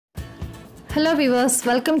Hello viewers,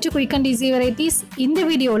 welcome to Quick and Easy Varieties. இந்த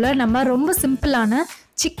வீடியோல நம்ம ரொம்ப சிம்பிளான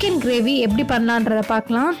chicken gravy எப்படி பண்ணலாம்ன்றத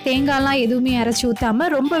பார்க்கலாம். தேங்காய்லாம் எதுவுமே அரைச்சு ஊத்தாம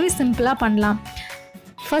ரொம்பவே சிம்பிளா பண்ணலாம்.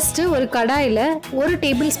 ஃபர்ஸ்ட் ஒரு கடாயில 1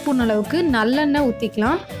 டேபிள்ஸ்பூன் அளவுக்கு நல்லெண்ணெய்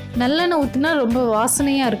ஊத்திக்கலாம். நல்லெண்ணெய் ஊத்தினா ரொம்ப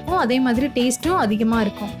வாசனையா இருக்கும். அதே மாதிரி டேஸ்டும் அதிகமா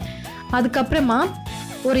இருக்கும். அதுக்கு அப்புறமா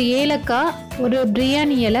ஒரு ஏலக்காய், ஒரு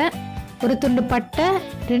பிரியாணி இலை, ஒரு துண்டு பட்டை,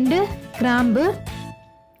 2 கிராம்பு,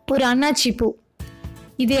 ஒரு அன்னாச்சி பூ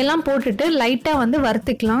இதெல்லாம் போட்டுட்டு லைட்டா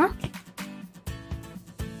வறுத்துக்கலாம்.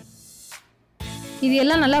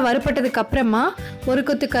 இதெல்லாம் நல்லா வறுபட்டதுக்கு அப்புறமா ஒரு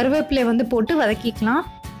கொத்து கறிவேப்பிலை போட்டு வதக்கிக்கலாம்.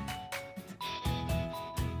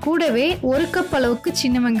 கூடவே 1 கப் அளவுக்கு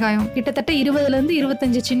சின்ன வெங்காயம், கிட்டத்தட்ட 20ல இருந்து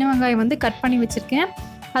 25 சின்ன வெங்காயம் கட் பண்ணி வச்சிருக்கேன்.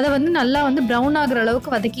 அதை நல்லா பிரவுன் ஆகுற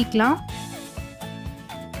அளவுக்கு வதக்கிக்கலாம்.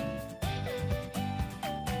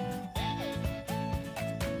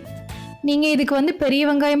 நீங்க இதுக்கு பெரிய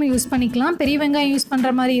வெங்காயமும் யூஸ் பண்ணிக்கலாம். பெரிய வெங்காயம் யூஸ் பண்ற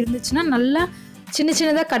மாதிரி இருந்துச்சுன்னா நல்லா சின்ன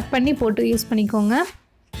சின்னதா கட் பண்ணி போட்டு யூஸ் பண்ணிக்கோங்க.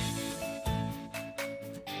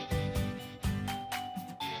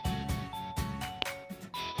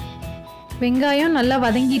 வெங்காயம் நல்லா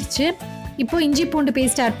வதங்கிருச்சு. இப்போ இஞ்சி பூண்டு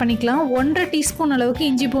பேஸ்ட் ஆட் பண்ணிக்கலாம். 1.5 டீஸ்பூன் அளவுக்கு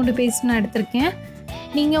இஞ்சி பூண்டு பேஸ்ட் நான் எடுத்திருக்கேன்.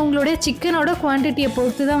 நீங்க உங்களுடைய சிக்கனோட குவாண்டிட்டியை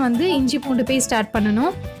பொறுத்து தான் இஞ்சி பூண்டு பேஸ்ட் ஆட்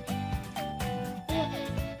பண்ணணும்.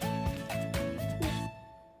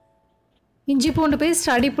 இஞ்சி பூண்டு பேஸ்ட்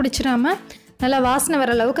அடி பிடிச்சிடாம நல்லா வாசனை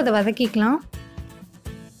வர அளவுக்கு அதை வதக்கிக்கலாம்.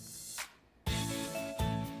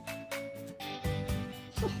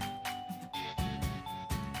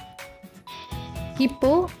 இப்போ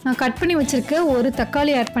நான் கட் பண்ணி வச்சிருக்க ஒரு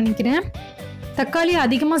தக்காளி ஆட் பண்ணிக்கிறேன். தக்காளி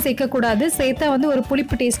அதிகமா சேர்க்க கூடாது. சேர்த்தா ஒரு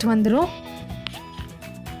புளிப்பு டேஸ்ட் வந்துடும்.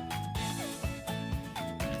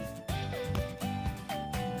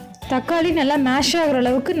 தக்காளி நல்லா மேஷ் ஆகுற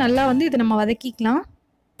அளவுக்கு நல்லா இதை நம்ம வதக்கிக்கலாம்.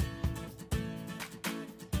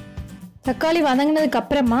 தக்காளி வதங்கினதுக்கு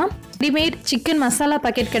அப்புறமா ரெடிமேட் சிக்கன் மசாலா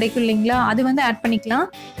பாக்கெட் கிடைக்கும் இல்லைங்களா, அது ஆட் பண்ணிக்கலாம்.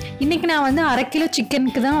 இன்னைக்கு நான் 1/2 கிலோ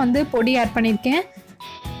சிக்கனுக்கு தான் பொடி ஆட் பண்ணியிருக்கேன்.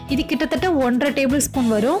 இது கிட்டத்தட்ட 1.5 டேபிள்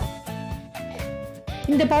ஸ்பூன் வரும்.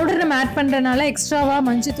 இந்த பவுடர் நம்ம ஆட் பண்ணுறதுனால எக்ஸ்ட்ராவா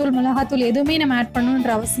மஞ்சத்தூள், மிளகாத்தூள் எதுவுமே நம்ம ஆட்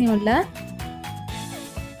பண்ணணுன்ற அவசியம் இல்லை.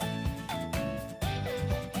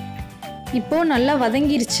 இப்போ நல்லா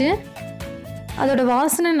வதங்கிருச்சு. அதோட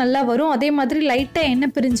வாசனை நல்லா வரும். அதே மாதிரி லைட்டாக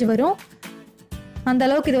எண்ணெய் பிரிஞ்சு வரும். அந்த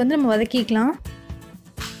அளவுக்கு இது நம்ம வதக்கிக்கலாம்.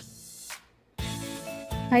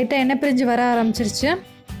 லைட்டா எண்ணெய் பிரிஞ்சு வர ஆரம்பிச்சிருச்சு.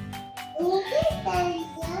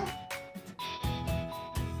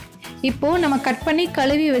 இப்போ நம்ம கட் பண்ணி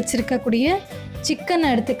கழுவி வச்சிருக்கக்கூடிய சிக்கனை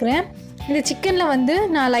எடுத்துக்கிறேன். இந்த சிக்கன்ல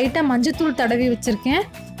நான் லைட்டா மஞ்சத்தூள் தடவி வச்சிருக்கேன்.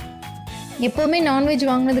 எப்பவுமே நான்வெஜ்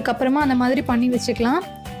வாங்கினதுக்கு அப்புறமா அந்த மாதிரி பண்ணி வச்சுக்கலாம்.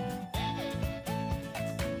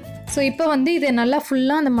 ஸோ இப்போ இதை நல்லா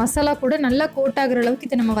ஃபுல்லா அந்த மசாலா கூட நல்லா கோட் ஆகுற அளவுக்கு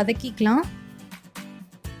இதை நம்ம வதக்கிக்கலாம்.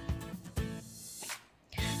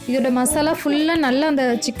 இதோட மசாலா ஃபுல்லா நல்லா அந்த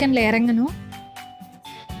சிக்கன்ல இறங்கணும்.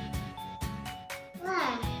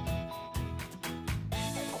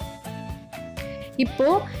 இப்போ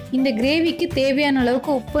இந்த கிரேவிக்கு தேவையான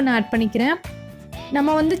அளவுக்கு உப்பு நான் ஆட் பண்ணிக்கிறேன்.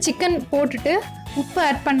 நம்ம சிக்கன் போட்டுட்டு உப்பு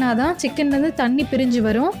ஆட் பண்ணாதான் சிக்கன்ல தண்ணி பிரிஞ்சு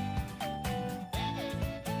வரும்.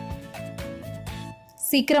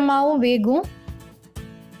 சீக்கிரமாவும் வேகும்.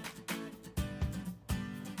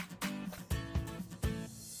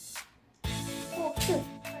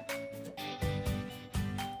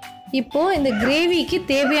 இப்போ இந்த கிரேவிக்கு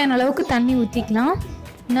தேவையான அளவுக்கு தண்ணி ஊற்றிக்கலாம்.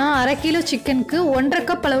 நான் 1/2 கிலோ சிக்கனுக்கு 1.5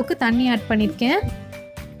 கப் அளவுக்கு தண்ணி ஆட் பண்ணியிருக்கேன்.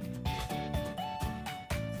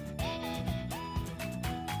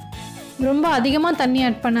 ரொம்ப அதிகமாக தண்ணி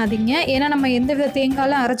ஆட் பண்ணாதீங்க. ஏன்னா நம்ம எந்தவித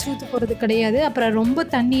தேங்காயெலாம் அரைச்சி ஊற்ற போகிறது கிடையாது. அப்புறம் ரொம்ப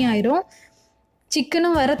தண்ணி ஆயிரும்.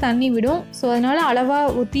 சிக்கனும் வர தண்ணி விடும். ஸோ அதனால்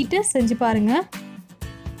அளவாக ஊற்றிட்டு செஞ்சு பாருங்கள்.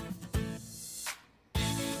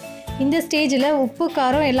 இந்த ஸ்டேஜில் உப்பு,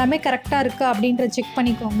 காரம் எல்லாமே கரெக்டாக இருக்கா அப்படின்ற செக்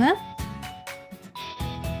பண்ணிக்கோங்க.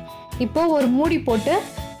 இப்போ ஒரு மூடி போட்டு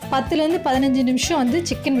 10லேருந்து 15 நிமிஷம்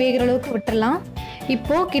சிக்கன் வேகிற அளவுக்கு விட்டுடலாம்.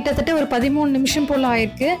 இப்போது கிட்டத்தட்ட ஒரு 13 நிமிஷம் போல்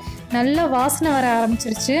ஆயிருக்கு. நல்லா வாசனை வர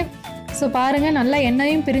ஆரம்பிச்சிருச்சு. ஸோ பாருங்கள், நல்லா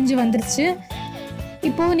எண்ணெயும் பிரிஞ்சு வந்துருச்சு.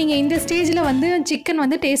 இப்போது நீங்கள் இந்த ஸ்டேஜில் சிக்கன்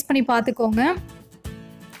டேஸ்ட் பண்ணி பார்த்துக்கோங்க.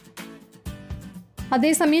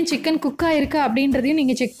 அதே சமயம் சிக்கன் குக் ஆகிருக்கு அப்படின்றதையும்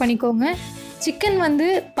நீங்கள் செக் பண்ணிக்கோங்க. சிக்கன்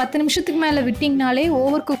 10 நிமிஷத்துக்கு மேலே விட்டிங்கனாலே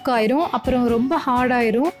ஓவர் குக் ஆயிரும். அப்புறம் ரொம்ப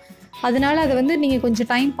ஹார்டாயிரும். அதனால் அதை நீங்கள் கொஞ்சம்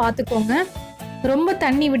டைம் பார்த்துக்கோங்க. ரொம்ப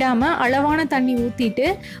தண்ணி விடாமல் அளவான தண்ணி ஊற்றிட்டு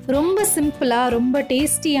ரொம்ப சிம்பிளாக ரொம்ப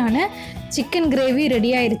டேஸ்டியான சிக்கன் கிரேவி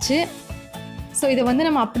ரெடி ஆயிடுச்சு. ஸோ இதை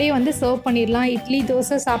நம்ம அப்படியே சர்வ் பண்ணிடலாம். இட்லி,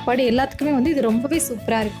 தோசை, சாப்பாடு எல்லாத்துக்குமே இது ரொம்பவே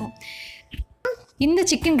சூப்பராக இருக்கும். இந்த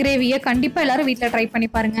சிக்கன் கிரேவியை கண்டிப்பாக எல்லாரும் வீட்டில் ட்ரை பண்ணி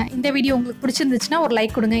பாருங்கள். இந்த வீடியோ உங்களுக்கு பிடிச்சிருந்துச்சுன்னா ஒரு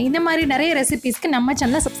லைக் கொடுங்க. இந்த மாதிரி நிறைய ரெசிபீஸ்க்கு நம்ம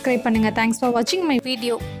சேனலை சப்ஸ்கிரைப் பண்ணுங்கள். தேங்க்ஸ் ஃபார் வாட்சிங் மை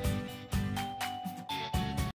வீடியோ.